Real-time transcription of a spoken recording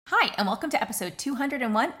Hi, and welcome to episode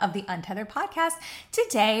 201 of the Untethered Podcast.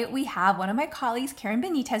 Today, we have one of my colleagues, Karen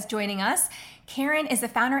Benitez, joining us. Karen is the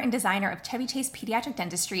founder and designer of Chevy Chase Pediatric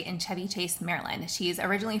Dentistry in Chevy Chase, Maryland. She's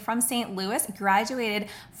originally from St. Louis, graduated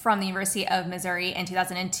from the University of Missouri in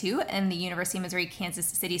 2002 and the University of Missouri Kansas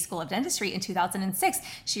City School of Dentistry in 2006.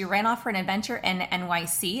 She ran off for an adventure in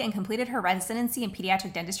NYC and completed her residency in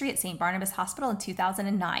pediatric dentistry at St. Barnabas Hospital in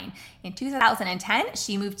 2009. In 2010,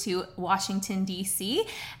 she moved to Washington, D.C.,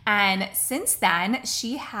 and since then,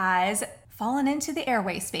 she has fallen into the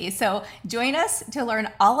airway space. So join us to learn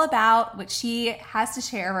all about what she has to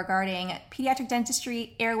share regarding pediatric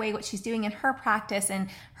dentistry, airway, what she's doing in her practice, and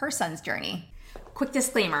her son's journey. Quick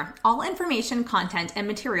disclaimer, all information, content, and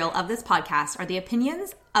material of this podcast are the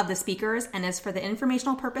opinions of the speakers and is for the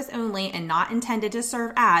informational purpose only and not intended to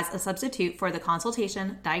serve as a substitute for the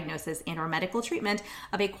consultation, diagnosis, and/or medical treatment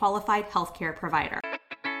of a qualified healthcare provider.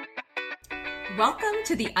 Welcome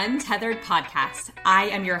to the Untethered Podcast. I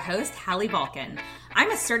am your host, Hallie Balkin. I'm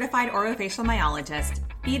a certified orofacial myologist,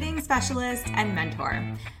 feeding specialist, and mentor.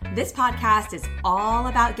 This podcast is all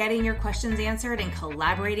about getting your questions answered and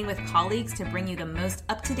collaborating with colleagues to bring you the most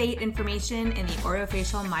up-to-date information in the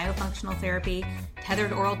orofacial myofunctional therapy,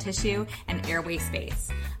 tethered oral tissue, and airway space.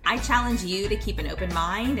 I challenge you to keep an open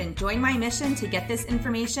mind and join my mission to get this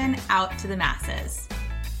information out to the masses.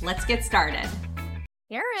 Let's get started.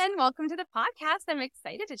 Karen, welcome to the podcast. I'm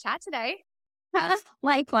excited to chat today.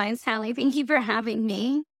 Likewise, Hallie. Thank you for having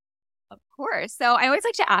me. Of course. So I always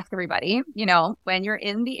like to ask everybody, when you're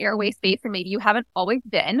in the airway space and maybe you haven't always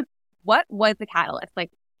been, what was the catalyst?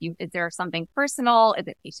 Is there something personal? Is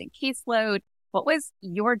it patient caseload? What was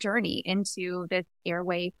your journey into this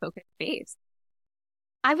airway focused space?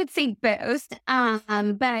 I would say both.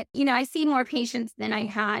 But I see more patients than I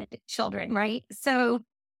had children, right? So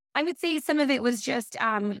I would say some of it was just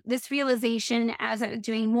this realization as I was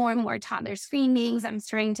doing more and more toddler screenings, I'm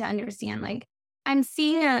starting to understand, I'm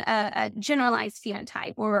seeing a generalized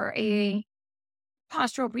phenotype or a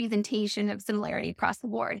postural presentation of similarity across the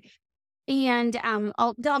board. And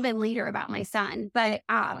I'll delve in later about my son. But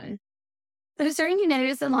I was starting to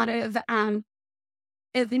notice a lot of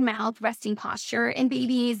open mouth resting posture in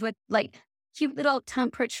babies with cute little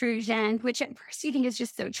tongue protrusion, which at first you think is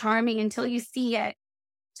just so charming until you see it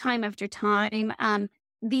time after time.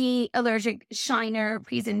 The allergic shiner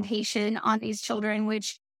presentation on these children,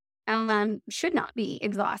 which should not be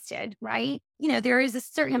exhausted, right? There is a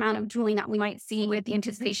certain amount of drooling that we might see with the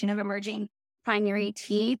anticipation of emerging primary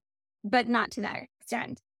teeth, but not to that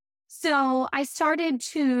extent. So I started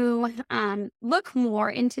to look more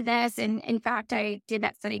into this. And in fact, I did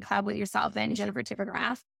that study club with yourself and Jennifer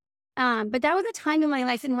Tippergraph. But that was a time in my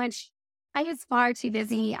life in which I was far too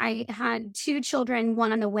busy. I had two children,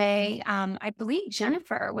 one on the way. I believe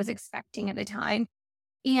Jennifer was expecting at the time.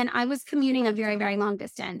 And I was commuting a very, very long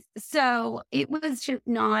distance. So it was just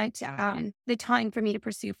not the time for me to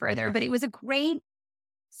pursue further. But it was a great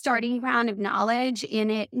starting ground of knowledge. And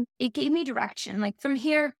it gave me direction. From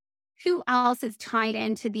here, who else is tied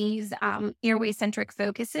into these airway-centric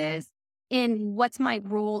focuses? And what's my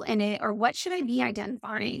role in it? Or what should I be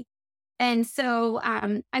identifying? And so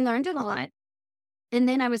I learned a lot. And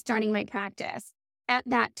then I was starting my practice. At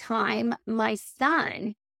that time, my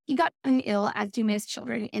son, he got ill, as do most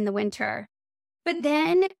children in the winter. But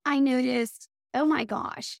then I noticed, oh my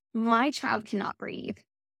gosh, my child cannot breathe.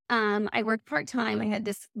 I worked part-time. I had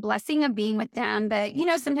this blessing of being with them. But,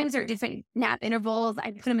 sometimes there are different nap intervals.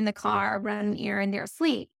 I put them in the car, run here and there,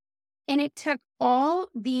 sleep. And it took all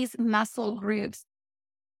these muscle groups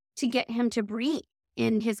to get him to breathe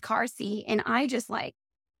in his car seat. And I just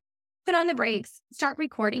put on the brakes, start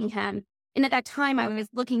recording him. And at that time I was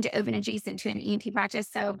looking to open adjacent to an ENT practice.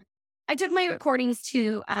 So I took my recordings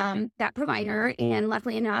to that provider, and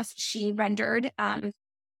luckily enough, she rendered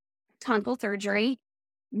tonsil surgery,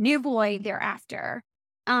 new boy thereafter.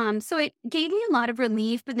 So it gave me a lot of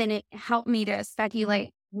relief, but then it helped me to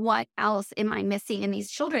speculate, what else am I missing in these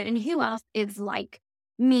children and who else is like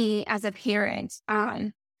me as a parent?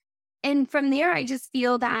 And from there, I just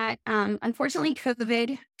feel that, unfortunately,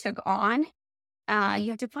 COVID took on. You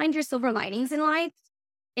have to find your silver linings in life.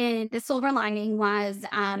 And the silver lining was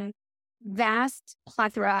vast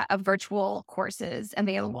plethora of virtual courses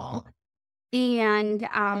available. And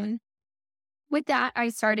with that, I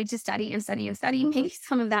started to study and study and study. Maybe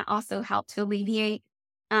some of that also helped to alleviate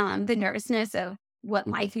the nervousness of what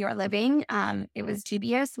life you are living. It was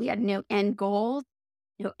dubious. We had no end goal,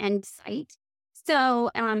 no end sight. So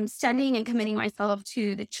studying and committing myself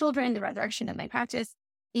to the children, the resurrection of my practice,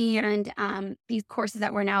 and these courses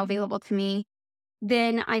that were now available to me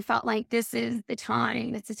then I felt like this is the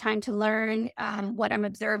time. It's the time to learn what I'm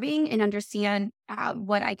observing and understand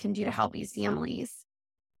what I can do to help these families.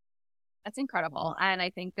 That's incredible. And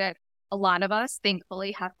I think that a lot of us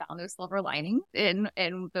thankfully have found those silver linings in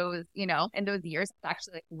those, in those years. It's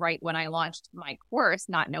actually like right when I launched my course,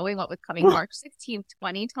 not knowing what was coming March 16th,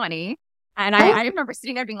 2020. And I remember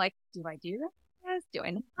sitting there being like, do I do this? Do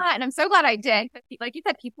I not? And I'm so glad I did. Like you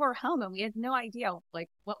said, people were home and we had no idea like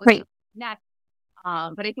what was next.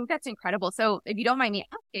 But I think that's incredible. So if you don't mind me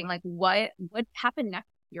asking, like what happened next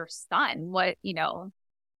with your son? Well,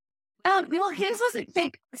 his was a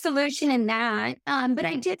big solution in that. But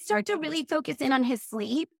I did start to really focus in on his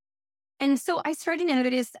sleep. And so I started to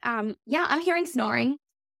notice, I'm hearing snoring.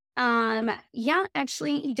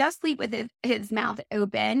 Actually, he does sleep with his mouth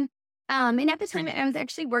open. And at the time, I was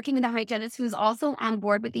actually working with a hygienist who's also on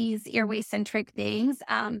board with these airway centric things.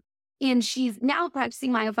 And she's now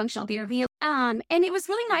practicing myofunctional therapy. And it was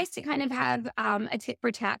really nice to kind of have a tit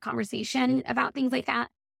for tat conversation about things like that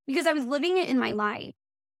because I was living it in my life.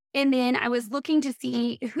 And then I was looking to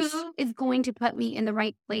see who is going to put me in the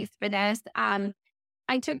right place for this.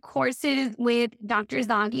 I took courses with Dr.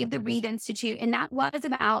 Zaghi of the Breathe Institute, and that was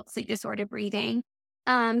about sleep disorder breathing.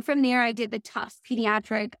 From there, I did the Tufts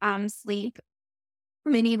Pediatric Sleep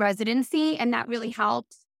Mini Residency, and that really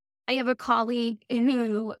helped. I have a colleague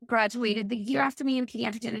who graduated the year after me in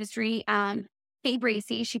pediatric dentistry, Kay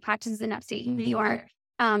Bracey. She practices in upstate New York.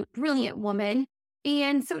 Brilliant woman.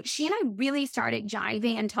 And so she and I really started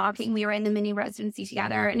jiving and talking. We were in the mini residency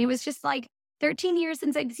together, and it was just like 13 years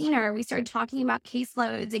since I'd seen her. We started talking about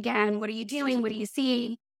caseloads again. What are you doing? What do you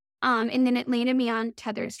see? And then it landed me on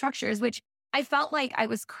tethered structures, which I felt like I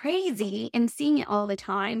was crazy and seeing it all the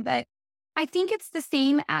time. But I think it's the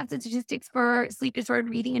same as the statistics for sleep disorder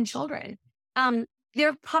breathing in children.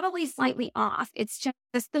 They're probably slightly off. It's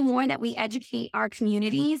just the more that we educate our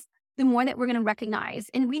communities, the more that we're going to recognize.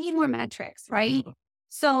 And we need more metrics, right?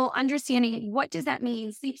 So understanding what does that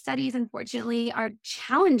mean? Sleep studies, unfortunately, are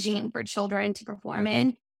challenging for children to perform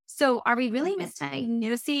in. So are we really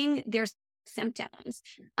misdiagnosing their symptoms?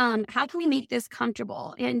 How can we make this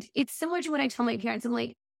comfortable? And it's similar to what I tell my parents. I'm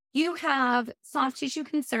like, you have soft tissue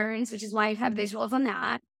concerns, which is why I have visuals on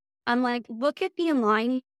that. I'm like, look at the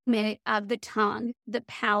alignment of the tongue, the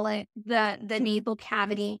palate, the nasal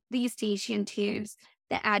cavity, the eustachian tubes,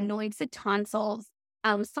 the adenoids, the tonsils,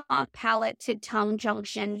 soft palate to tongue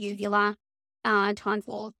junction, uvula,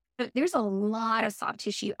 tonsils. There's a lot of soft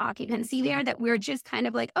tissue occupancy there that we're just kind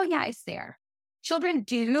of like, oh yeah, it's there. Children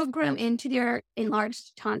do grow into their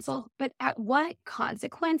enlarged tonsil, but at what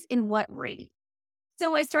consequence, in what rate?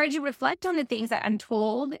 So I started to reflect on the things that I'm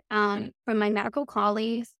told from my medical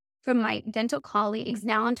colleagues, from my dental colleagues.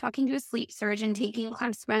 Now I'm talking to a sleep surgeon, taking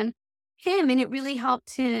class from him, and it really helped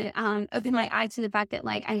to open my eyes to the fact that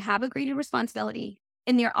like I have a greater responsibility,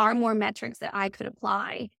 and there are more metrics that I could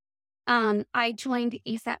apply. I joined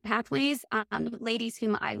ASAP Pathways, ladies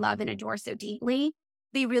whom I love and adore so deeply.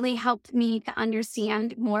 They really helped me to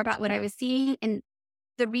understand more about what I was seeing and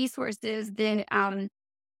the resources that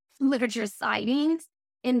literature sightings,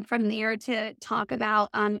 and from there to talk about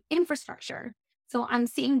infrastructure. So I'm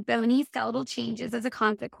seeing bony skeletal changes as a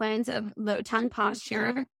consequence of low tongue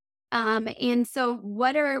posture. And so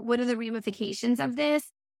what are the ramifications of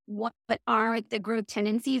this? What are the growth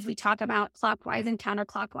tendencies? We talk about clockwise and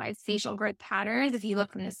counterclockwise facial growth patterns if you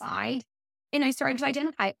look from the side. And I started to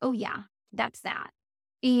identify, oh yeah, that's that.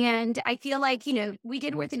 And I feel like, we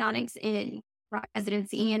did orthodontics in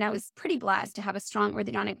residency, and I was pretty blessed to have a strong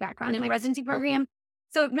orthodontic background in my residency program.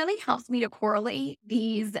 So it really helps me to correlate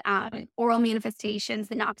these oral manifestations,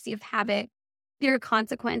 the noxy of habit, their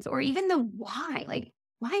consequence, or even the why. Like,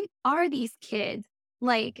 why are these kids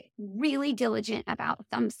like really diligent about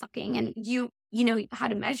thumb sucking? And you know how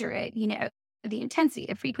to measure it, the intensity,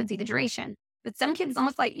 the frequency, the duration. But some kids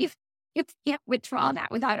almost like you can't withdraw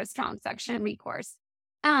that without a strong suction recourse.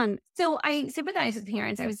 So I sympathize with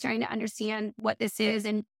parents. I was trying to understand what this is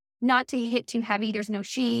and not to hit too heavy. There's no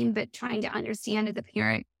shame, but trying to understand as a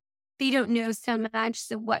parent, they don't know so much.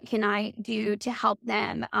 So what can I do to help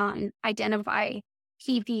them identify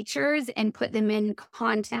key features and put them in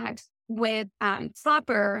contact with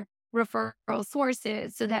proper referral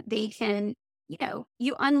sources so that they can,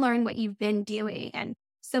 you unlearn what you've been doing. And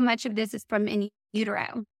so much of this is from in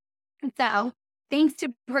utero. So thanks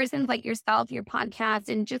to persons like yourself, your podcast,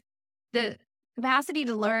 and just the capacity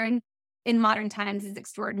to learn in modern times is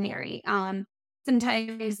extraordinary.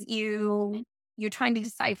 Sometimes you're trying to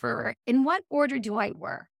decipher, in what order do I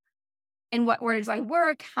work? In what order do I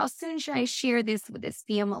work? How soon should I share this with this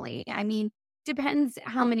family? I mean, depends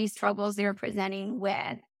how many struggles they're presenting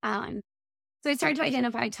with. So I started to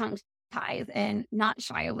identify tongue ties and not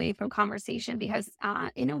shy away from conversation because,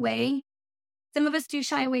 in a way, some of us do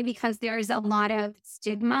shy away because there's a lot of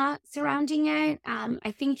stigma surrounding it.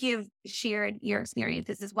 I think you've shared your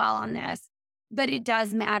experiences as well on this, but it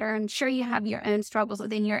does matter. I'm sure you have your own struggles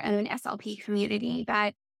within your own SLP community,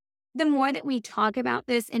 but the more that we talk about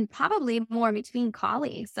this and probably more between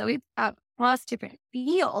colleagues, so it's across different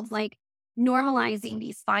fields, like normalizing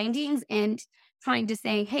these findings and trying to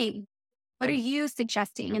say, hey, what are you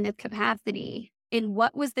suggesting in this capacity? And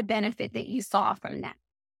what was the benefit that you saw from that?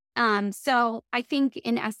 So I think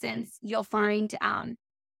in essence, you'll find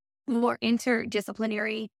more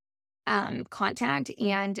interdisciplinary contact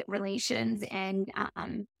and relations, and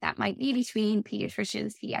that might be between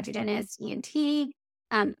pediatricians, pediatric dentists, ENT,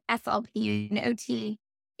 SLP, and OT.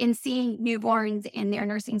 In seeing newborns and their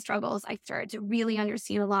nursing struggles, I started to really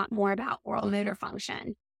understand a lot more about oral motor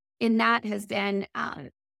function. And that has been,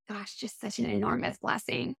 just such an enormous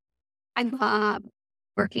blessing. I love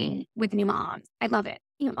working with new moms. I love it.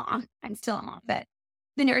 New mom. I'm still a mom, but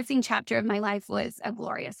the nursing chapter of my life was a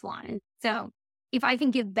glorious one. So if I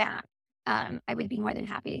can give back, I would be more than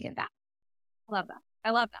happy to give back. I love that. I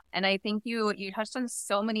love that. And I think you touched on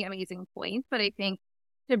so many amazing points, but I think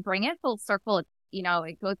to bring it full circle,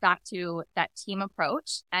 it goes back to that team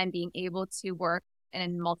approach and being able to work in a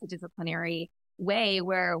multidisciplinary way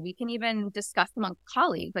where we can even discuss among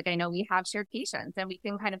colleagues. Like I know we have shared patients and we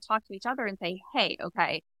can kind of talk to each other and say, hey,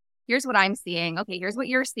 okay, here's what I'm seeing. Okay, here's what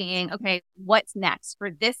you're seeing. Okay, what's next for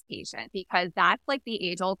this patient? Because that's like the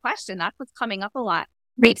age old question. That's what's coming up a lot.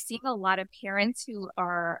 We're seeing a lot of parents who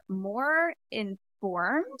are more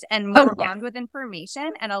informed and more armed with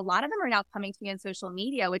information. And a lot of them are now coming to me on social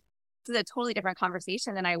media, which is a totally different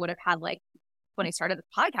conversation than I would have had like when I started the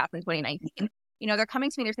podcast in 2019. They're coming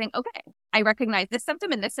to me, they're saying, okay, I recognize this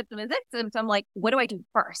symptom and this symptom and this symptom. Like, what do I do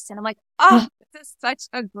first? And I'm like, this is such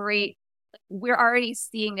a great, we're already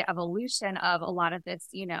seeing the evolution of a lot of this,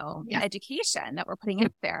 education that we're putting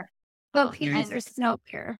out there. Well, there's no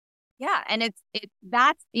peer. Yeah. And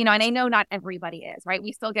that's, and I know not everybody is, right?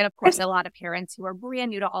 We still get, of course, a lot of parents who are brand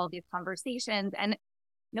new to all of these conversations, and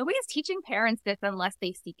nobody's teaching parents this unless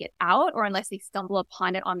they seek it out or unless they stumble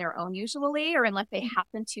upon it on their own usually, or unless they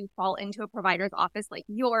happen to fall into a provider's office like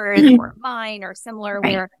yours or mine or similar,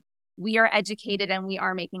 where we are educated and we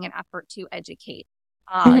are making an effort to educate.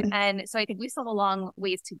 And so I think we still have a long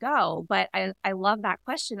ways to go, but I love that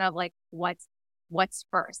question of like, what's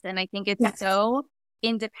first? And I think it's so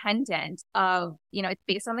independent of, it's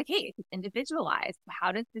based on the case, it's individualized.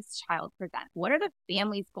 How does this child present? What are the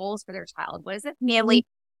family's goals for their child? What is the family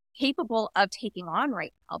capable of taking on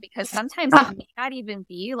right now? Because sometimes it may not even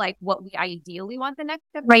be like what we ideally want the next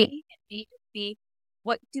step to be. It may just be,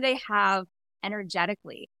 what do they have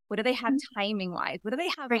energetically? What do they have timing wise? What do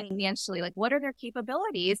they have financially? Like, what are their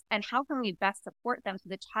capabilities and how can we best support them so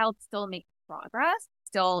the child still makes progress,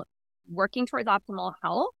 still working towards optimal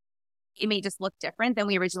health? It may just look different than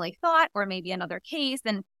we originally thought, or maybe another case.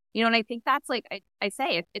 And, and I think that's like, I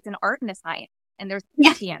say, it's an art and a science. And there's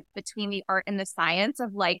a dance between the art and the science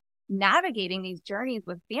of like navigating these journeys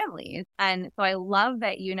with families. And so I love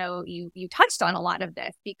that, you touched on a lot of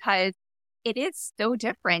this because it is so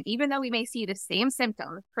different. Even though we may see the same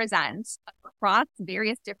symptoms present across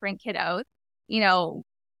various different kiddos,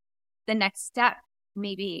 the next step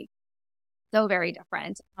may be so very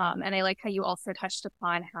different. And I like how you also touched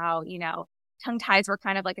upon how, tongue ties were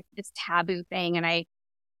kind of like this taboo thing. And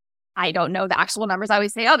I don't know the actual numbers. I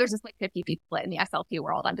always say, there's just like 50-50 split in the SLP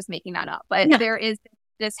world. I'm just making that up. But there is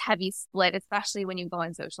this heavy split, especially when you go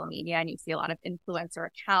on social media and you see a lot of influencer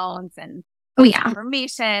accounts and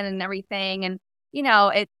information and everything. And,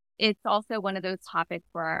 it's also one of those topics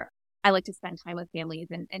where I like to spend time with families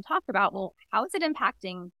and talk about, well, how is it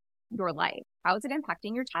impacting your life? How is it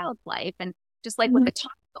impacting your child's life? And just like with the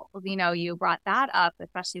tonsils, you brought that up,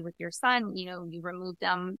 especially with your son, you removed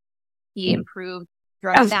them, he improved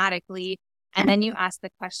dramatically. And then you ask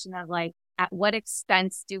the question of like, at what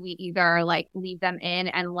extent do we either like leave them in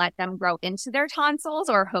and let them grow into their tonsils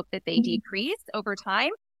or hope that they decrease over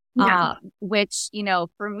time? Which,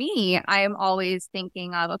 for me, I am always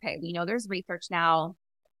thinking of, okay, we know there's research now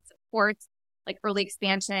supports like early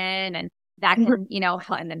expansion and that can,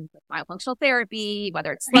 and then myofunctional therapy,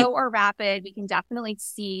 whether it's slow or rapid, we can definitely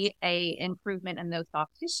see a improvement in those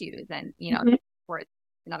soft tissues and, for,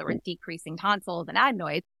 in other words, decreasing tonsils and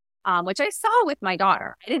adenoids, which I saw with my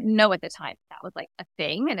daughter. I didn't know at the time that was like a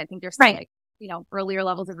thing. And I think there's like, earlier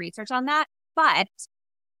levels of research on that. But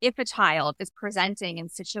if a child is presenting in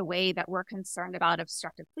such a way that we're concerned about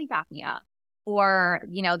obstructive sleep apnea or,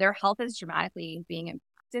 their health is dramatically being impacted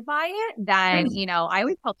affected by it, then, I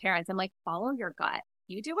always tell parents, I'm like, follow your gut.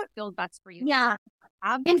 You do what feels best for you. Yeah.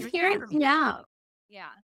 Have And your parents Yeah.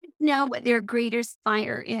 know what their greatest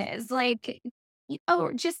fire is. Like,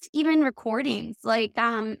 or just even recordings like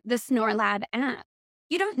the Snore Lab app.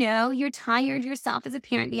 You don't know. You're tired yourself as a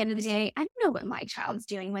parent at the end of the day. I don't know what my child's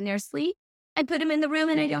doing when they're asleep. I put them in the room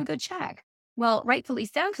and I don't go check. Well, rightfully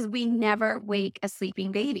so, because we never wake a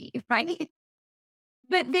sleeping baby, right?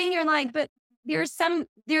 But then you're like, but there's some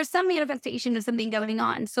manifestation of something going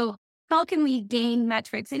on. So how can we gain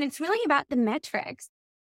metrics? And it's really about the metrics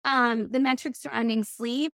surrounding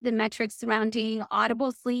sleep, the metrics surrounding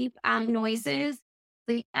audible sleep, noises,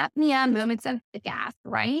 the apnea, moments of the gas,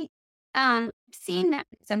 right? Seeing that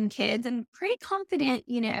with some kids, I'm pretty confident,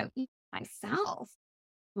 myself,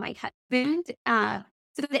 my husband,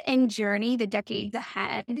 so the end journey, the decades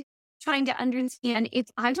ahead, trying to understand if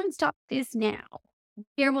I don't stop this now,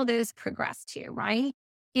 where will this progress to, right?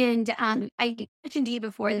 And I mentioned to you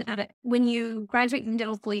before that when you graduate from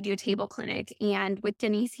dental school, you do a table clinic. And with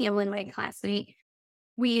Denise Hamlin, my classmate,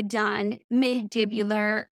 we had done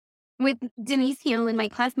mandibular. With Denise Hamlin, my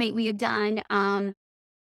classmate, we had done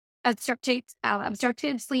obstructive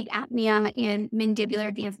sleep apnea and mandibular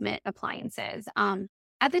advancement appliances.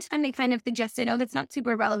 At the time, they kind of suggested, oh, that's not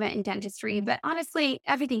super relevant in dentistry. But honestly,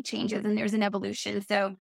 everything changes and there's an evolution.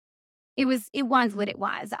 So it was what it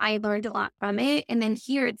was. I learned a lot from it. And then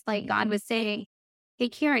here it's like God was saying, hey,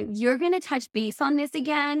 Karen, you're going to touch base on this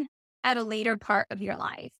again at a later part of your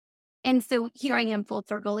life. And so here I am full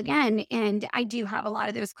circle again. And I do have a lot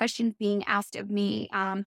of those questions being asked of me.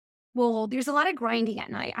 Well, there's a lot of grinding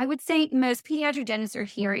at night. I would say most pediatric dentists are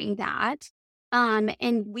hearing that.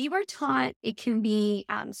 And we were taught it can be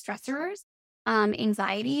stressors,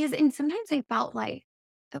 anxieties. And sometimes I felt like,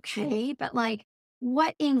 okay, but like,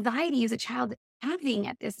 what anxiety is a child having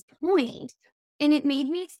at this point? And it made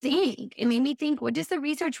me think. It made me think, what does the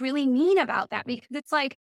research really mean about that? Because it's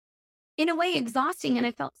like, in a way, exhausting. And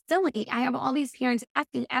I felt silly. I have all these parents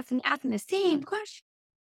asking the same question.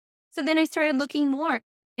 So then I started looking more.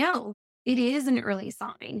 No, it is an early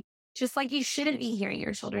sign. Just like you shouldn't be hearing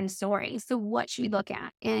your children's stories. So what should we look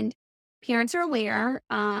at? And parents are aware.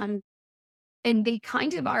 And they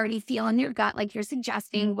kind of already feel in their gut, like you're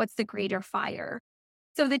suggesting, what's the greater fire?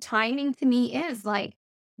 So the timing to me is like,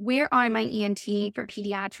 where are my ENT for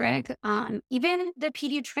pediatric? Even the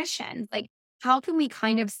pediatrician, like, how can we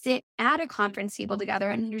kind of sit at a conference table together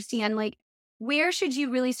and understand, like, where should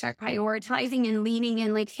you really start prioritizing and leaning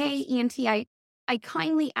in? Like, hey, ENT, I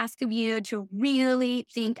kindly ask of you to really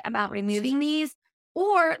think about removing these,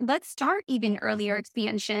 or let's start even earlier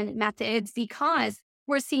expansion methods because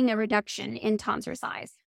we're seeing a reduction in tonsure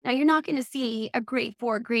size. Now, you're not going to see a grade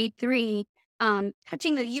 4, grade 3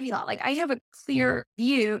 touching the uvula. Like, I have a clear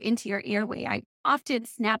view into your airway. I often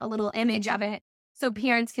snap a little image of it so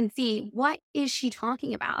parents can see, what is she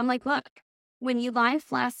talking about? I'm like, look, when you lie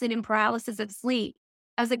flaccid in paralysis of sleep,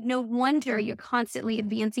 I was like, no wonder you're constantly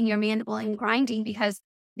advancing your mandible and grinding because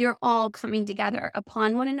they're all coming together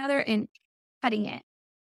upon one another and cutting it.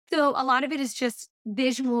 So a lot of it is just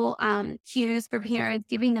visual cues for parents,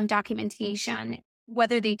 giving them documentation,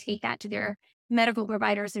 whether they take that to their medical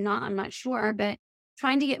providers or not, I'm not sure, but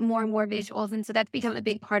trying to get more and more visuals. And so that's become a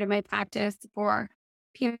big part of my practice for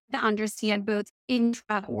parents to understand both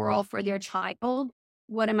intraoral for their child.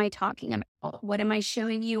 What am I talking about? What am I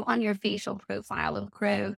showing you on your facial profile of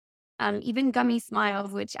growth? Even gummy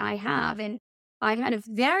smiles, which I have. And I had a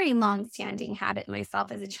very long-standing habit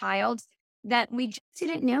myself as a child that we just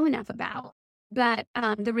didn't know enough about. But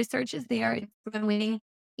the research is there, it's growing,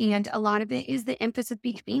 and a lot of it is the emphasis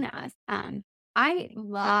between us. I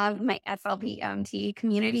love my SLP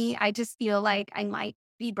community. I just feel like I might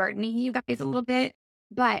be burdening you guys a little bit,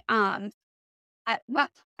 but I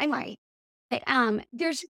might. But,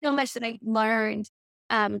 there's so much that I've learned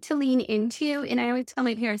to lean into, and I always tell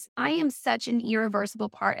my parents, I am such an irreversible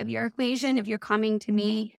part of your equation. If you're coming to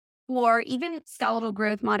me for even skeletal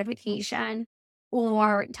growth modification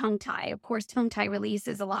or tongue tie, of course, tongue tie release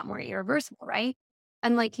is a lot more irreversible, right?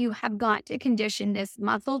 And like, you have got to condition this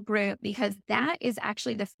muscle group because that is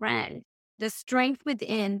actually the friend, the strength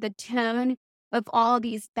within the tone of all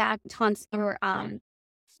these back tonsillar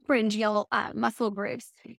pharyngeal muscle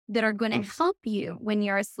groups that are going to help you when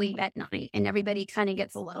you're asleep at night. And everybody kind of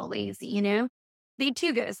gets a little lazy, they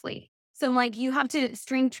too go to sleep. So like, you have to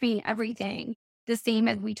strength train everything the same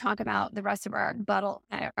as we talk about the rest of our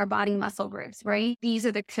body muscle groups, right? These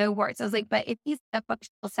are the cohorts. I was like, but if these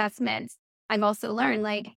functional assessments, I've also learned,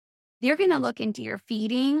 like, they're going to look into your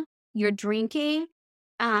feeding, your drinking.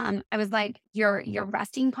 I was like, your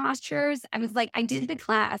resting postures. I was like, I did the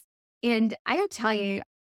class, and I will tell you,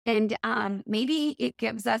 And maybe it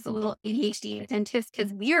gives us a little ADHD dentist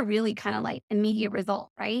because we are really kind of like immediate result,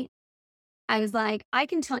 right? I was like, I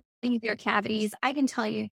can tell you your cavities. I can tell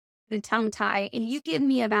you the tongue tie. And you give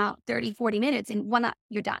me about 30, 40 minutes and one up,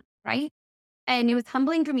 you're done, right? And it was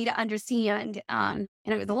humbling for me to understand. And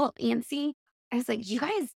I was a little antsy. I was like, you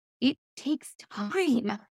guys, it takes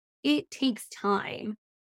time. It takes time.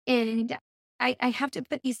 And I have to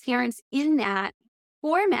put these parents in that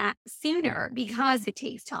format sooner because it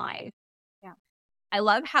takes time. Yeah. I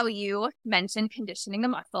love how you mentioned conditioning the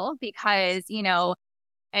muscle because, in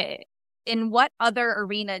what other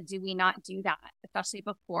arena do we not do that, especially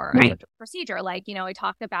before a procedure? Like, I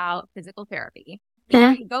talked about physical therapy.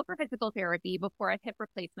 Yeah. You go for physical therapy before a hip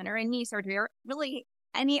replacement or a knee surgery or really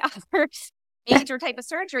any other major type of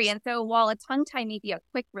surgery. And so while a tongue tie may be a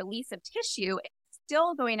quick release of tissue, it's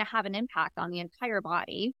still going to have an impact on the entire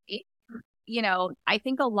body. I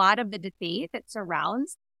think a lot of the debate that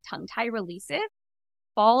surrounds tongue tie releases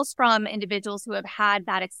falls from individuals who have had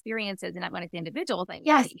bad experiences. And when it's individuals,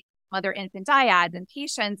 Yes. Mother infant dyads and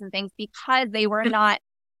patients and things because they were not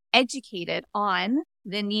educated on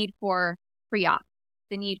the need for pre-op,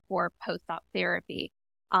 the need for post-op therapy.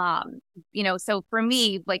 So for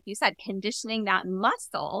me, like you said, conditioning that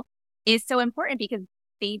muscle is so important because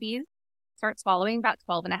babies start swallowing about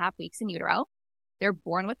 12 and a half weeks in utero. They're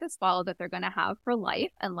born with the swallow that they're going to have for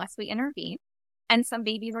life unless we intervene. And some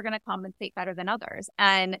babies are going to compensate better than others.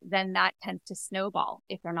 And then that tends to snowball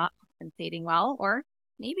if they're not compensating well, or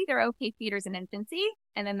maybe they're okay feeders in infancy.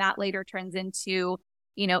 And then that later turns into,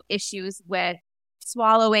 issues with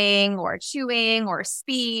swallowing or chewing or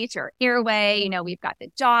speech or airway. We've got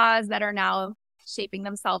the jaws that are now shaping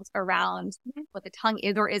themselves around what the tongue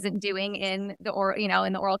is or isn't doing in the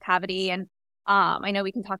in the oral cavity. And I know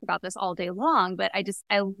we can talk about this all day long, but I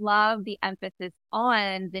love the emphasis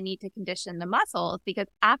on the need to condition the muscles because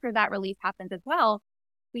after that release happens as well,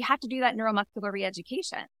 we have to do that neuromuscular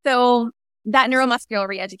reeducation. So that neuromuscular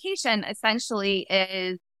reeducation essentially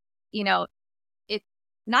is, it's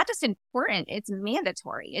not just important, it's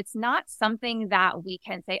mandatory. It's not something that we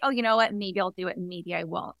can say, oh, you know what, maybe I'll do it and maybe I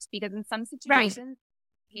won't. Because in some situations,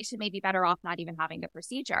 the patient may be better off not even having the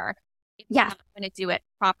procedure. Yeah. Not going to do it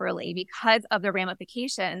properly because of the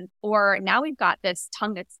ramifications. Or now we've got this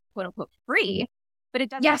tongue that's quote unquote free, but it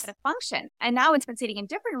doesn't have a function. And now it's been sitting in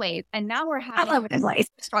different ways. And now we're having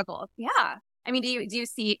struggles. Yeah. I mean, do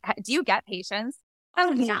you get patients?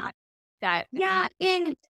 Oh, yeah. Yeah.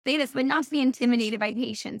 And say this, but not to be intimidated by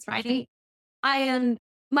patients, right?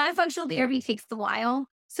 My functional therapy takes a while.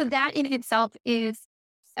 So that in itself is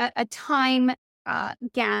a time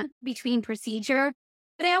gap between procedure.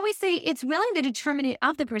 But I always say it's really the determinant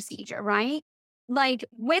of the procedure, right? Like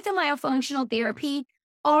with a myofunctional therapy,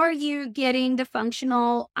 are you getting the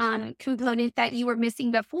functional component that you were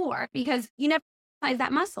missing before? Because you never utilize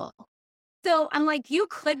that muscle. So I'm like, you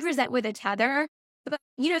could present with a tether, but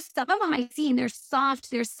some of them I see, they're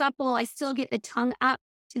soft, they're supple. I still get the tongue up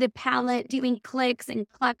to the palate doing clicks and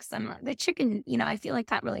clucks. I'm like, the chicken, I feel like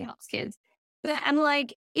that really helps kids. But I'm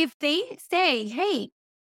like, if they say, hey,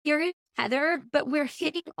 you're a tether, but we're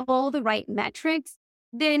hitting all the right metrics,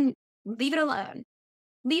 then leave it alone.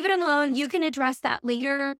 Leave it alone. You can address that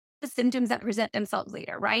later, the symptoms that present themselves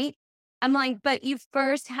later, right? I'm like, but you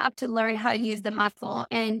first have to learn how to use the muscle.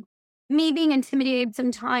 And me being intimidated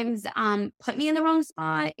sometimes put me in the wrong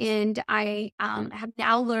spot. And I have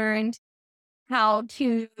now learned how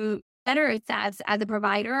to better assess as a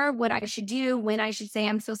provider what I should do, when I should say,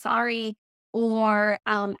 I'm so sorry, or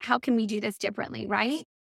how can we do this differently, right?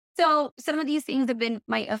 So some of these things have been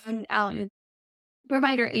my own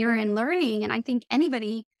provider error in learning. And I think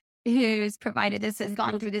anybody who's provided this has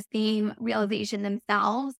gone through the same realization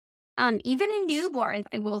themselves. Even in newborns,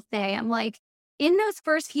 I will say, I'm like, in those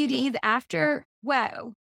first few days after,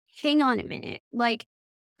 whoa, hang on a minute. Like,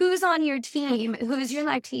 who's on your team? Who's your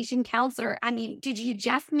lactation counselor? I mean, did you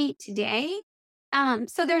just meet today?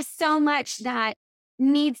 So there's so much that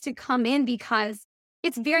needs to come in because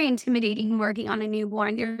it's very intimidating working on a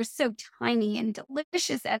newborn. They're so tiny and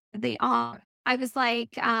delicious as they are. I was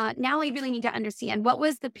like, now I really need to understand, what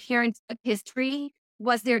was the parent's history?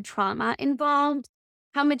 Was there trauma involved?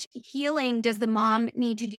 How much healing does the mom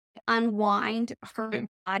need to do to unwind her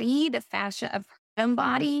body, the fascia of her own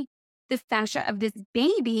body, the fascia of this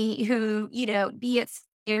baby who, be it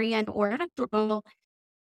cesarean or natural,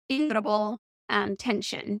 inevitable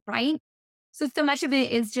tension, right? So much of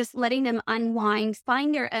it is just letting them unwind,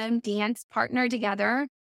 find their own dance partner together,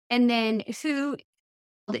 and then who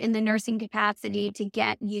in the nursing capacity to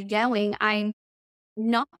get you going. I'm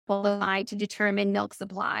not qualified to determine milk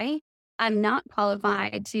supply. I'm not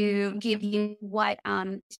qualified to give you what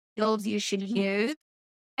skills you should use.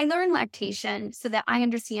 I learned lactation so that I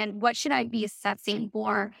understand what should I be assessing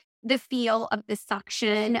for the feel of the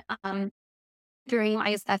suction during my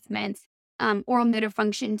assessments, oral motor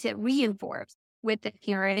function to reinforce with the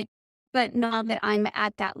parent. But now that I'm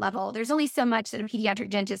at that level, there's only so much that a pediatric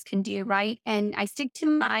dentist can do, right? And I stick to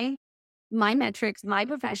my metrics, my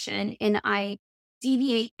profession, and I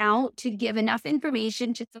deviate out to give enough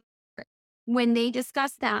information to support when they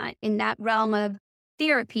discuss that in that realm of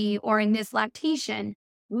therapy or in this lactation.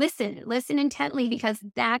 Listen intently, because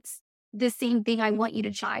that's the same thing I want you to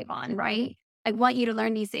jive on, right? I want you to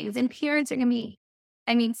learn these things. And parents are going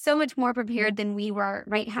to be, so much more prepared than we were,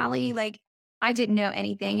 right, Hallie? Like, I didn't know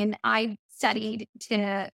anything, and I studied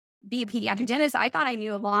to be a pediatric dentist. I thought I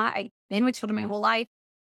knew a lot. I've been with children my whole life.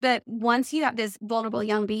 But once you have this vulnerable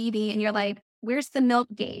young baby and you're like, where's the milk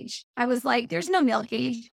gauge? I was like, there's no milk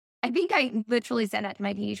gauge. I think I literally said that to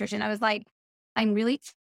my pediatrician. I was like, I'm really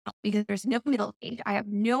because there's no milk gauge. I have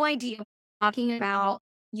no idea what you're talking about.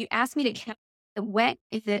 You asked me to count the wet.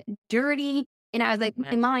 Is it dirty? And I was like,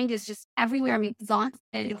 my mind is just everywhere. I'm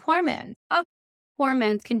exhausted.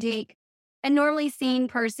 Hormones can take a normally sane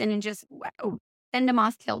person and just send them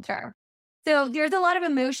off kilter. So there's a lot of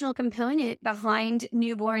emotional component behind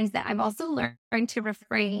newborns that I've also learned to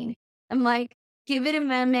refrain. I'm like, give it a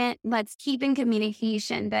moment. Let's keep in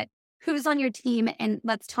communication, but who's on your team? And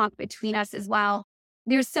let's talk between us as well.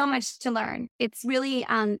 There's so much to learn. It's really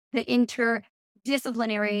the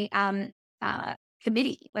interdisciplinary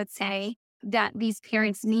committee, let's say, that these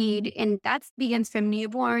parents need. And that begins from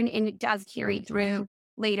newborn, and it does carry through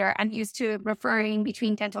later. I'm used to referring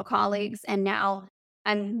between dental colleagues, and now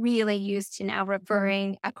I'm really used to now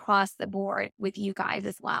referring across the board with you guys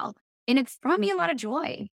as well. And it's brought me a lot of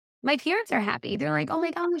joy. My parents are happy. They're like, oh my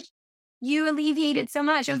gosh, you alleviated so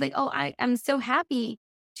much. I was like, oh, I'm so happy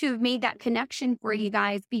to have made that connection for you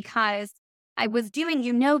guys, because I was doing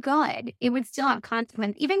you no good. It would still have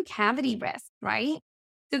consequence, even cavity risk, right?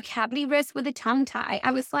 So cavity risk with a tongue tie.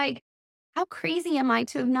 I was like, how crazy am I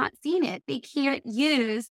to have not seen it? They can't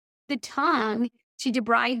use the tongue to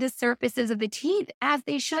debride the surfaces of the teeth as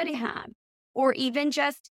they should have, or even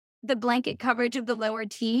just the blanket coverage of the lower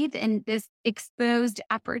teeth and this exposed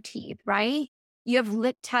upper teeth, right? You have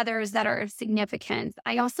lip tethers that are of significance.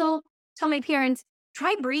 I also tell my parents,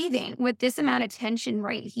 try breathing with this amount of tension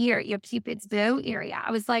right here, your cupid's bow area.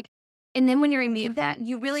 I was like, and then when you remove that,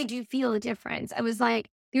 you really do feel a difference. I was like,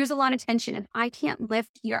 there's a lot of tension. If I can't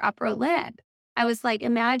lift your upper lip, I was like,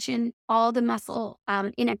 imagine all the muscle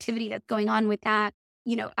inactivity that's going on with that,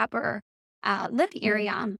 upper lip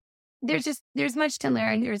area. There's much to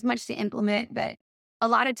learn. There's much to implement, but a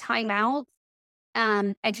lot of time out,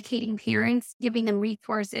 educating parents, giving them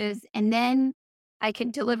resources, and then I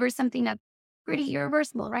can deliver something that's pretty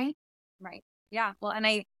irreversible, right? Right. Yeah. Well, and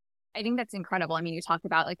I think that's incredible. I mean, you talked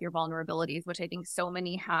about like your vulnerabilities, which I think so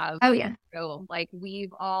many have. Oh yeah. So like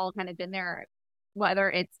we've all kind of been there, whether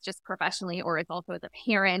it's just professionally or it's also as a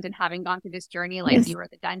parent and having gone through this journey. Like you were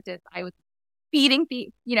the dentist, I was feeding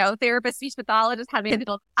therapist, speech pathologist, having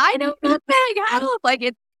adults. I don't know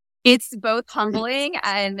like it's both humbling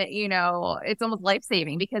and it's almost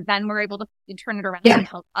life-saving, because then we're able to turn it around and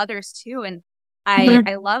help others too. And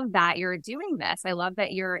I love that you're doing this. I love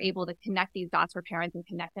that you're able to connect these dots for parents and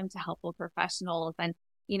connect them to helpful professionals, and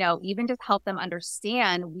even just help them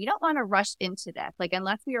understand we don't want to rush into this. Like,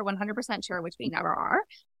 unless we are 100% sure, which we never are,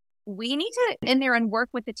 we need to in there and work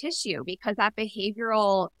with the tissue, because that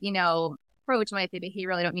behavioral approach, when I say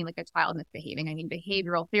behavioral, I don't mean like a child misbehaving. I mean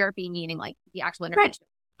behavioral therapy, meaning like the actual intervention,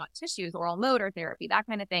 not tissues, oral motor therapy, that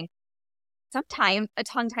kind of thing. Sometimes a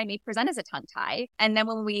tongue tie may present as a tongue tie. And then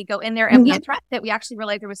when we go in there and we address it, we actually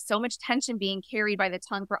realize there was so much tension being carried by the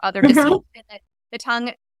tongue for other disorders. And the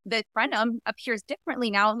tongue, the frenum appears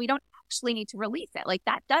differently now, and we don't actually need to release it. Like,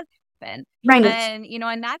 that does happen. Right. And,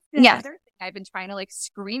 and that's the other thing I've been trying to like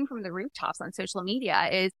scream from the rooftops on social media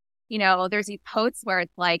is, there's these posts where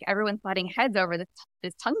it's like everyone's butting heads over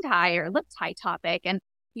this tongue tie or lip tie topic. And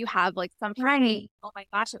you have like some parents, oh my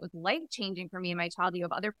gosh, it was life-changing for me and my child. You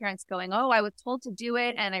have other parents going, oh, I was told to do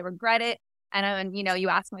it and I regret it. And you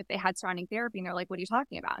ask them if they had surrounding therapy, and they're like, what are you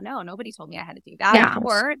talking about? No, nobody told me I had to do that. Yeah.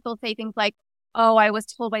 Or they'll say things like, oh, I was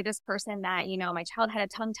told by this person that, my child had a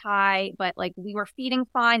tongue tie, but like we were feeding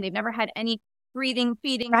fine. They've never had any feeding,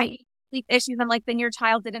 sleep issues. I'm like, then your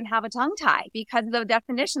child didn't have a tongue tie, because the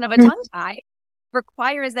definition of a tongue tie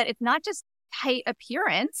requires that it's not just tight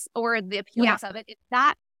appearance or the appearance of it. It's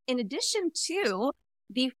that in addition to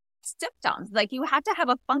the symptoms, like you have to have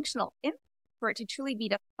a functional impact for it to truly be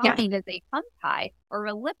defined as a tongue tie or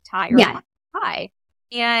a lip tie or a tongue tie.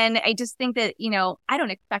 And I just think that, I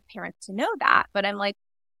don't expect parents to know that, but I'm like,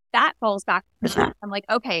 that falls back. I'm like,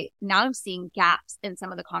 okay, now I'm seeing gaps in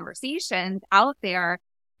some of the conversations out there.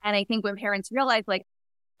 And I think when parents realize like,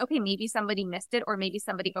 okay, maybe somebody missed it, or maybe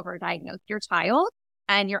somebody overdiagnosed your child,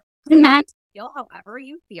 and you're feel however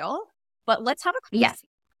you feel, but let's have a conversation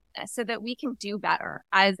so that we can do better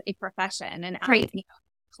as a profession and as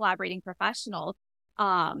collaborating professionals.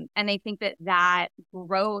 And I think that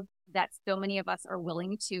growth that so many of us are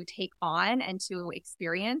willing to take on and to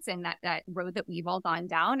experience, and that road that we've all gone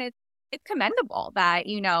down, it's commendable that,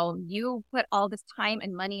 you put all this time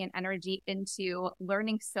and money and energy into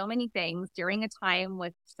learning so many things during a time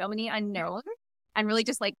with so many unknowns, and really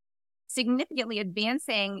just like significantly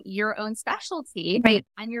advancing your own specialty. Right.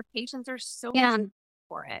 And your patients are so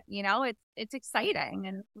for it. It's exciting,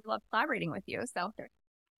 and we love collaborating with you. So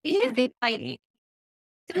it is exciting.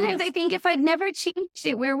 Sometimes I think if I'd never changed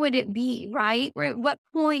it, where would it be, right? At what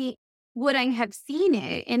point would I have seen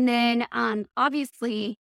it? And then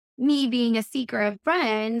obviously, me being a seeker of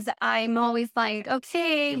friends, I'm always like,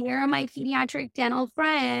 okay, where are my pediatric dental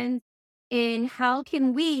friends? And how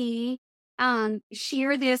can we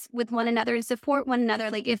share this with one another and support one another?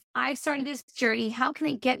 Like, if I started this journey, how can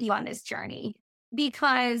I get you on this journey?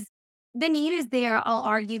 Because the need is there, I'll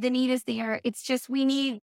argue. The need is there. It's just we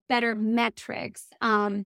need better metrics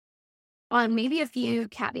on maybe a few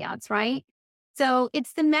caveats, right? So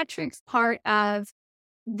it's the metrics part of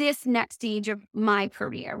this next stage of my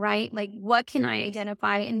career, right? Like, what can I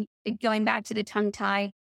identify? And going back to the tongue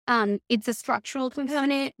tie, it's a structural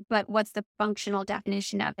component, but what's the functional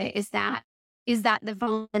definition of it? Is that the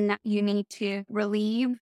volume that you need to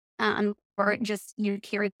relieve, or just you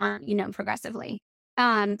carry on, progressively?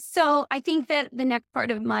 So I think that the next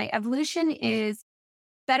part of my evolution is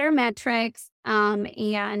better metrics,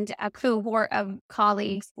 and a cohort of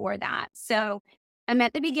colleagues for that. So I'm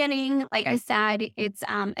at the beginning. Like I said, it's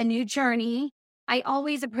a new journey. I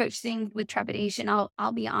always approach things with trepidation.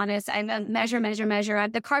 I'll be honest. I'm a measure.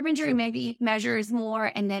 The carpenter maybe measures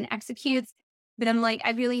more and then executes, but I'm like,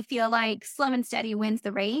 I really feel like slow and steady wins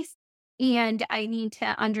the race. And I need to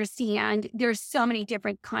understand there's so many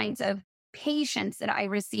different kinds of patients that I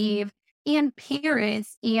receive, and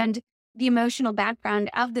parents, and the emotional background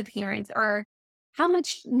of the parents, or how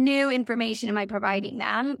much new information am I providing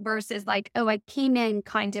them versus like, oh, I came in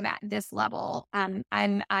kind of at this level. I'm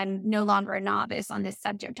no longer a novice on this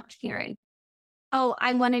subject, Dr. Karen. Oh,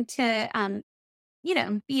 I wanted to,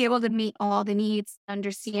 be able to meet all the needs,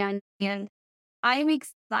 understand, and I'm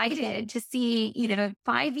excited to see,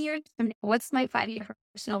 5 years from now, what's my 5-year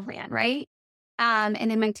personal plan, right? And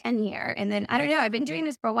then my 10-year, and then I don't know. I've been doing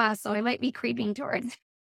this for a while, so I might be creeping towards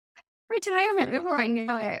retirement before I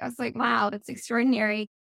know it. I was like, wow, that's extraordinary.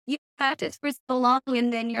 You practice for so long,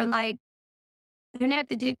 and then you're like, internet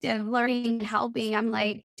addictive, learning and helping. I'm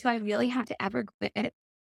like, do I really have to ever quit it?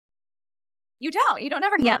 You don't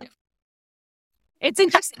ever quit. It's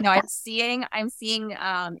interesting. No, I'm seeing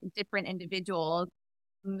different individuals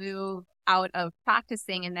move out of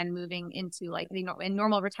practicing and then moving into like, in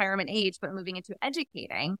normal retirement age, but moving into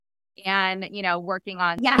educating and, working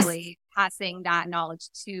on really passing that knowledge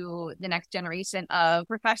to the next generation of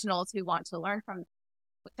professionals who want to learn from,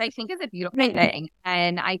 which I think is a beautiful thing.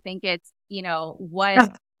 And I think it's, what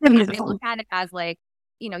I look at it as like,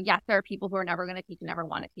 yes, there are people who are never going to teach and never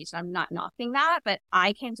want to teach. And I'm not knocking that, but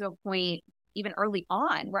I came to a point even early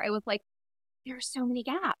on where I was like, there are so many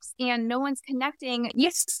gaps and no one's connecting.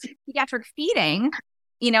 Yes, pediatric feeding,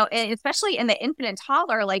 especially in the infant and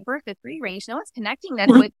toddler, like birth to 3 range, no one's connecting this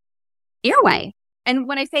with airway. And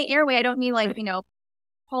when I say airway, I don't mean like,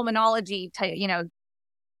 pulmonology type,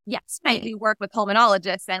 yes, we work with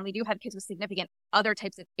pulmonologists and we do have kids with significant other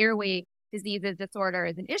types of airway diseases,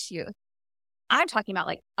 disorders, and issues. I'm talking about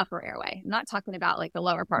like upper airway. I'm not talking about like the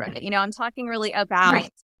lower part of it. I'm talking really about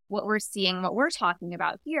what we're seeing, what we're talking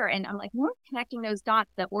about here. And I'm like, we're connecting those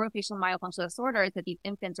dots, that orofacial myofunctional disorders that these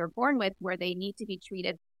infants are born with, where they need to be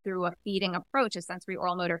treated through a feeding approach, a sensory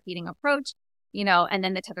oral motor feeding approach, and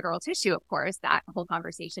then the typical oral tissue, of course, that whole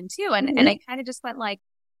conversation too. And I kind of just went like,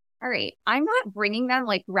 all right, I'm not bringing them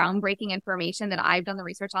like groundbreaking information that I've done the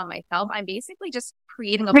research on myself. I'm basically just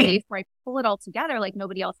creating a place where I pull it all together like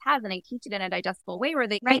nobody else has. And I teach it in a digestible way where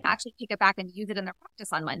they can actually take it back and use it in their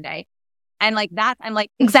practice on Monday. And like that, I'm like,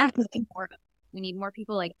 exactly. We need more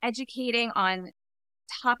people like educating on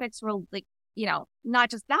topics like, not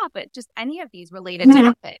just that, but just any of these related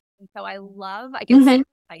to it. And so I get so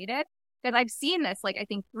excited because I've seen this, like, I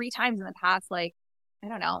think 3 times in the past, like, I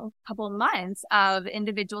don't know, a couple of months of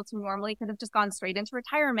individuals who normally could have just gone straight into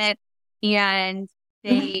retirement, and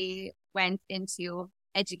they went into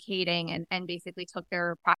educating and basically took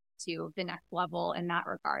their practice to the next level in that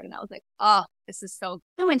regard. And I was like, oh, this is so,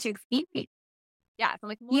 So much experience. yeah. So I'm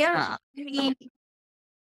like, Yeah. I mean,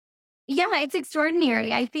 yeah, it's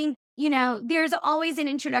extraordinary. I think, there's always an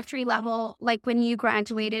introductory level, like when you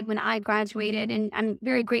graduated, when I graduated, and I'm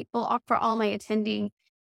very grateful for all my attending.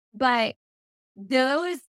 But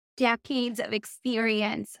those decades of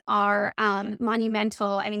experience are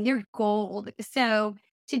monumental. I mean, they're gold. So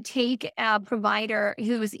to take a provider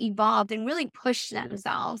who's evolved and really pushed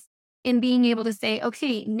themselves in being able to say,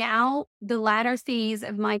 okay, now the latter phase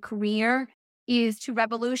of my career is to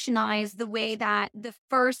revolutionize the way that the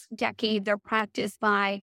first decades are practiced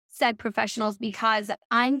by said professionals, because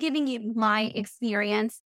I'm giving you my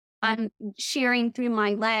experience. I'm sharing through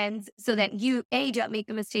my lens so that you, A, don't make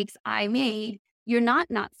the mistakes I made. You're not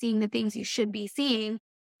seeing the things you should be seeing.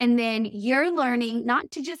 And then you're learning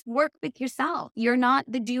not to just work with yourself. You're not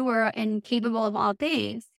the doer and capable of all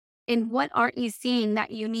things. And what aren't you seeing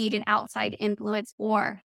that you need an outside influence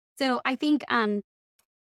for? So I think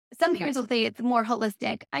some parents will say it's more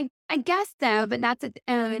holistic. I guess so, but that's its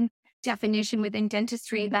own definition within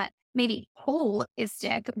dentistry, that maybe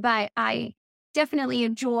holistic. But I definitely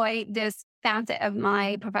enjoy this facet of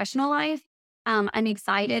my professional life. I'm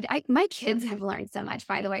excited. My kids have learned so much,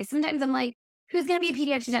 by the way. Sometimes I'm like, who's going to be a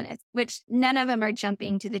pediatric dentist? Which none of them are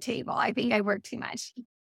jumping to the table. I think I work too much.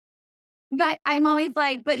 But I'm always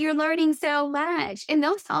like, but you're learning so much. And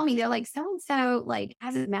they'll tell me, they're like, so-and-so like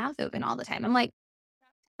has his mouth open all the time. I'm like,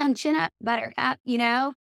 chin up, buttercup,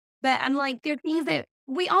 But I'm like, there are things that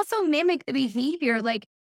we also mimic the behavior. Like,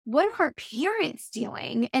 what are our parents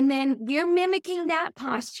doing? And then we're mimicking that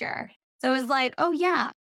posture. So it's like, oh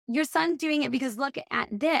yeah, your son's doing it because look at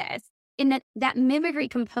this. And that mimicry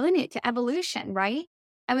component to evolution, right?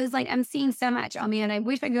 I was like, I'm seeing so much. Oh man, I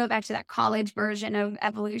wish I could go back to that college version of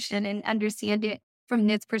evolution and understand it from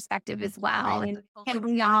this perspective as well. Right. And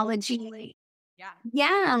embryology. Yeah.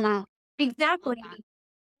 Yeah, exactly.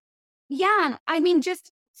 Yeah. I mean,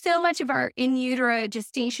 just so much of our in utero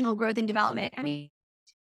gestational growth and development. I mean,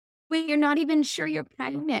 when you're not even sure you're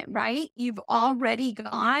pregnant, right? You've already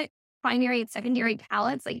got primary and secondary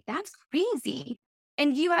palates. Like, that's crazy.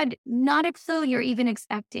 And you had not a clue you're even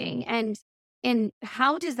expecting. And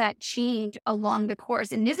how does that change along the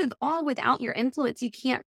course? And this is all without your influence. You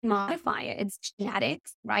can't modify it. It's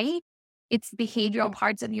genetics, right? It's behavioral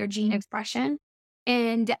parts of your gene expression.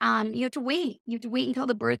 And you have to wait. You have to wait until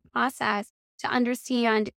the birth process to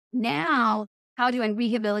understand now, how do I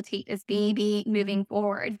rehabilitate this baby moving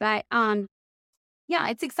forward? But yeah,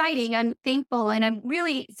 it's exciting. I'm thankful, and I'm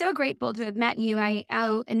really so grateful to have met you. I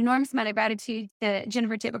owe an enormous amount of gratitude to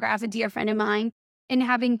Jennifer Tipograph, a dear friend of mine, and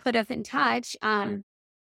having put us in touch.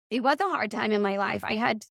 It was a hard time in my life. I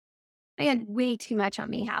had way too much on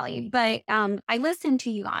me, Hallie, but I listened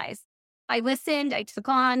to you guys. I listened. I took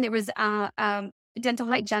on. There was a dental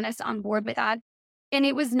hygienist on board with that. And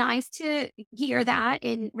it was nice to hear that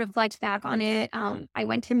and reflect back on it. I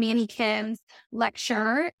went to Manny Kim's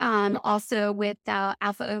lecture, also with the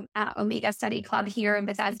Alpha Omega Study Club here in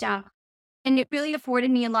Bethesda. And it really afforded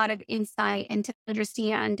me a lot of insight and to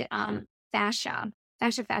understand fascia.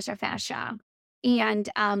 And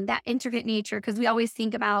that intricate nature, because we always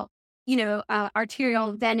think about,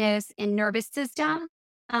 arterial, venous, and nervous system,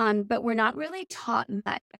 but we're not really taught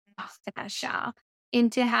that fascia. And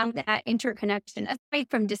to have that interconnection, aside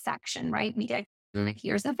from dissection, right? We get,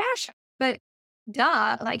 here's a fascia. But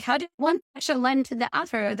duh, like how did one fascia lend to the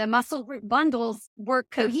other? The muscle bundles work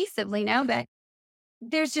cohesively now, but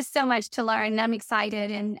there's just so much to learn. I'm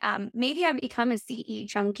excited. And maybe I've become a CE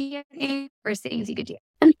junkie for things you could do.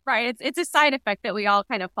 Right. It's a side effect that we all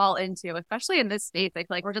kind of fall into, especially in this space. I feel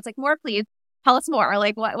like we're just like, more, please tell us more.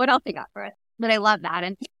 Like what else you got for us? But I love that.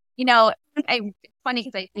 And, it's funny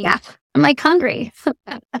because I think I'm like hungry.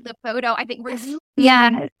 the photo, I think we're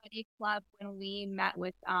study club when we met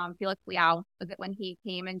with Felix Liao. Was it when he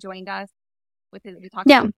came and joined us with his, we talked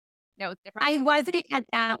No, it's different. I wasn't at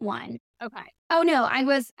that one. Okay. Oh no, I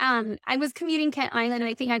was commuting Kent Island, and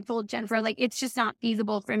I think I told Jennifer, like, it's just not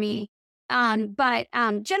feasible for me. But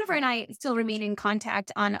Jennifer and I still remain in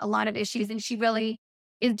contact on a lot of issues, and she really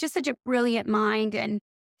is just such a brilliant mind and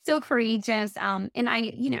so courageous. And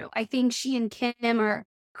I think she and Kim are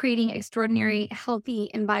creating extraordinary, healthy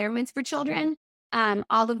environments for children,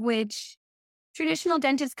 all of which traditional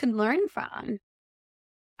dentists could learn from.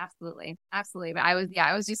 Absolutely. Absolutely. But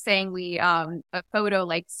I was just saying we, a photo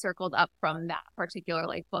like circled up from that particular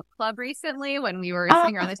like book club recently when we were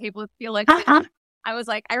sitting around the table with Felix. I was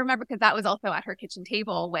like, I remember because that was also at her kitchen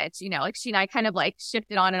table, which, like she and I kind of like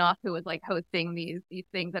shifted on and off who was like hosting these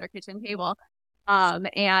things at her kitchen table.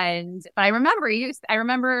 But I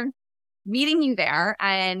remember meeting you there,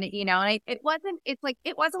 and you know, and it was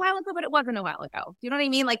a while ago, but it wasn't a while ago. You know what I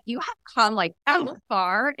mean? Like, you have come like so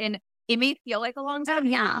far, and it may feel like a long time.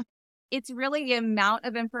 Yeah. It's really the amount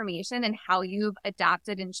of information and how you've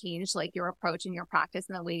adapted and changed like your approach and your practice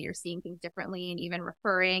and the way you're seeing things differently, and even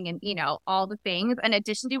referring and, you know, all the things in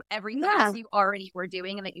addition to everything else you already were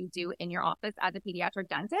doing and that you do in your office as a pediatric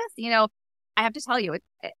dentist. You know, I have to tell you,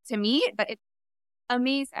 to me, but it's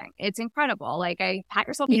amazing. It's incredible. Like, I pat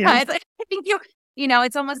yourself because I think you know,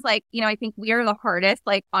 it's almost like, you know, I think we are the hardest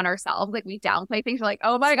like on ourselves. Like, we downplay things. We're like,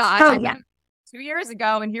 oh my God, 2 years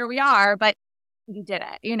ago and here we are. But you did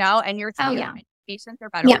it, you know, and your patients are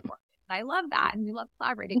better. And I love that. And we love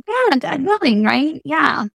collaborating. Yeah, I'm willing, right?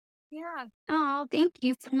 Yeah. Yeah. Oh, thank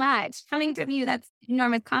you so much. Coming from you, that's an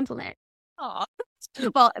enormous compliment. Oh,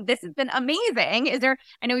 well, this has been amazing. I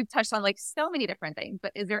know we've touched on like so many different things,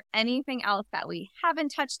 but is there anything else that we haven't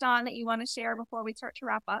touched on that you want to share before we start to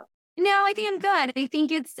wrap up? No, I think I'm good. I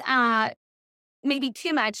think it's maybe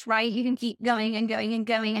too much, right? You can keep going and going and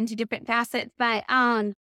going into different facets, but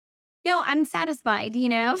no, I'm satisfied, you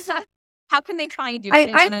know. How can they find you? If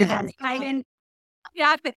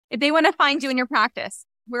they want to find you in your practice,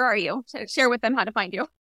 where are you? Share with them how to find you.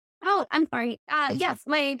 Oh, I'm sorry. Yes,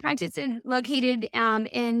 my practice is located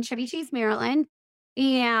in Chevy Chase, Maryland.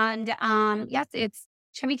 And yes, it's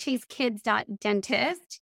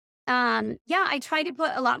ChevyChaseKids.dentist. I try to put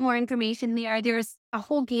a lot more information there. There's a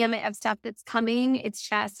whole gamut of stuff that's coming. It's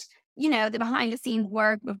just, you know, the behind the scenes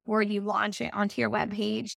work before you launch it onto your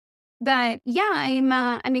webpage. But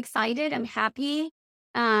yeah, I'm excited. I'm happy.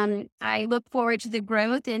 I look forward to the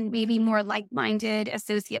growth and maybe more like-minded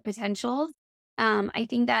associate potentials. I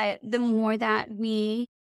think that the more that we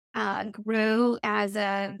grow as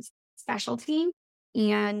a specialty,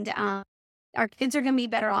 and our kids are going to be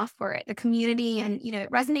better off for it. The community, and you know, it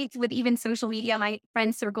resonates with even social media. My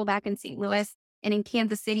friends circle back in St. Louis and in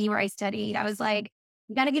Kansas City where I studied. I was like,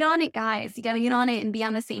 you got to get on it, guys. You got to get on it and be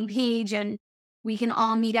on the same page, and we can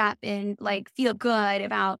all meet up and like feel good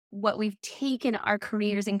about what we've taken our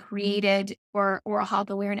careers and created for oral health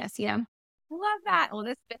awareness, you know? I love that. Well,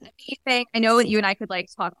 this has been amazing. I know that you and I could like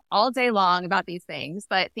talk all day long about these things,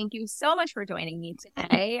 but thank you so much for joining me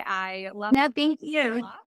today. I love it. Thank you.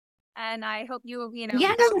 And I hope you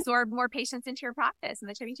absorb more patients into your practice in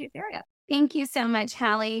the Chevy Chase area. Thank you so much,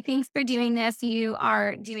 Hallie. Thanks for doing this. You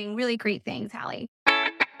are doing really great things, Hallie.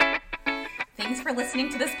 Thanks for listening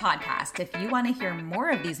to this podcast. If you want to hear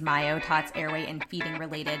more of these Myo, Tots, airway, and feeding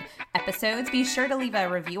related episodes, be sure to leave a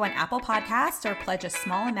review on Apple Podcasts or pledge a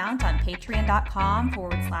small amount on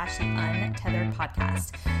patreon.com/the Untethered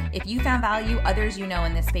Podcast. If you found value, others you know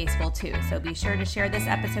in this space will too. So be sure to share this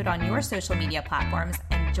episode on your social media platforms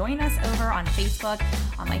and join us over on Facebook,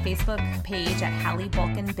 on my Facebook page at Hallie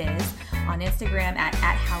Bulkin Biz, on Instagram at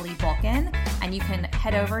Hallie Bulkin, and you can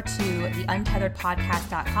head over to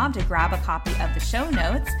theuntetheredpodcast.com to grab a copy of the show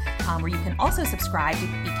notes, where you can also subscribe to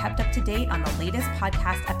be kept up to date on the latest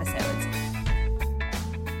podcast episodes.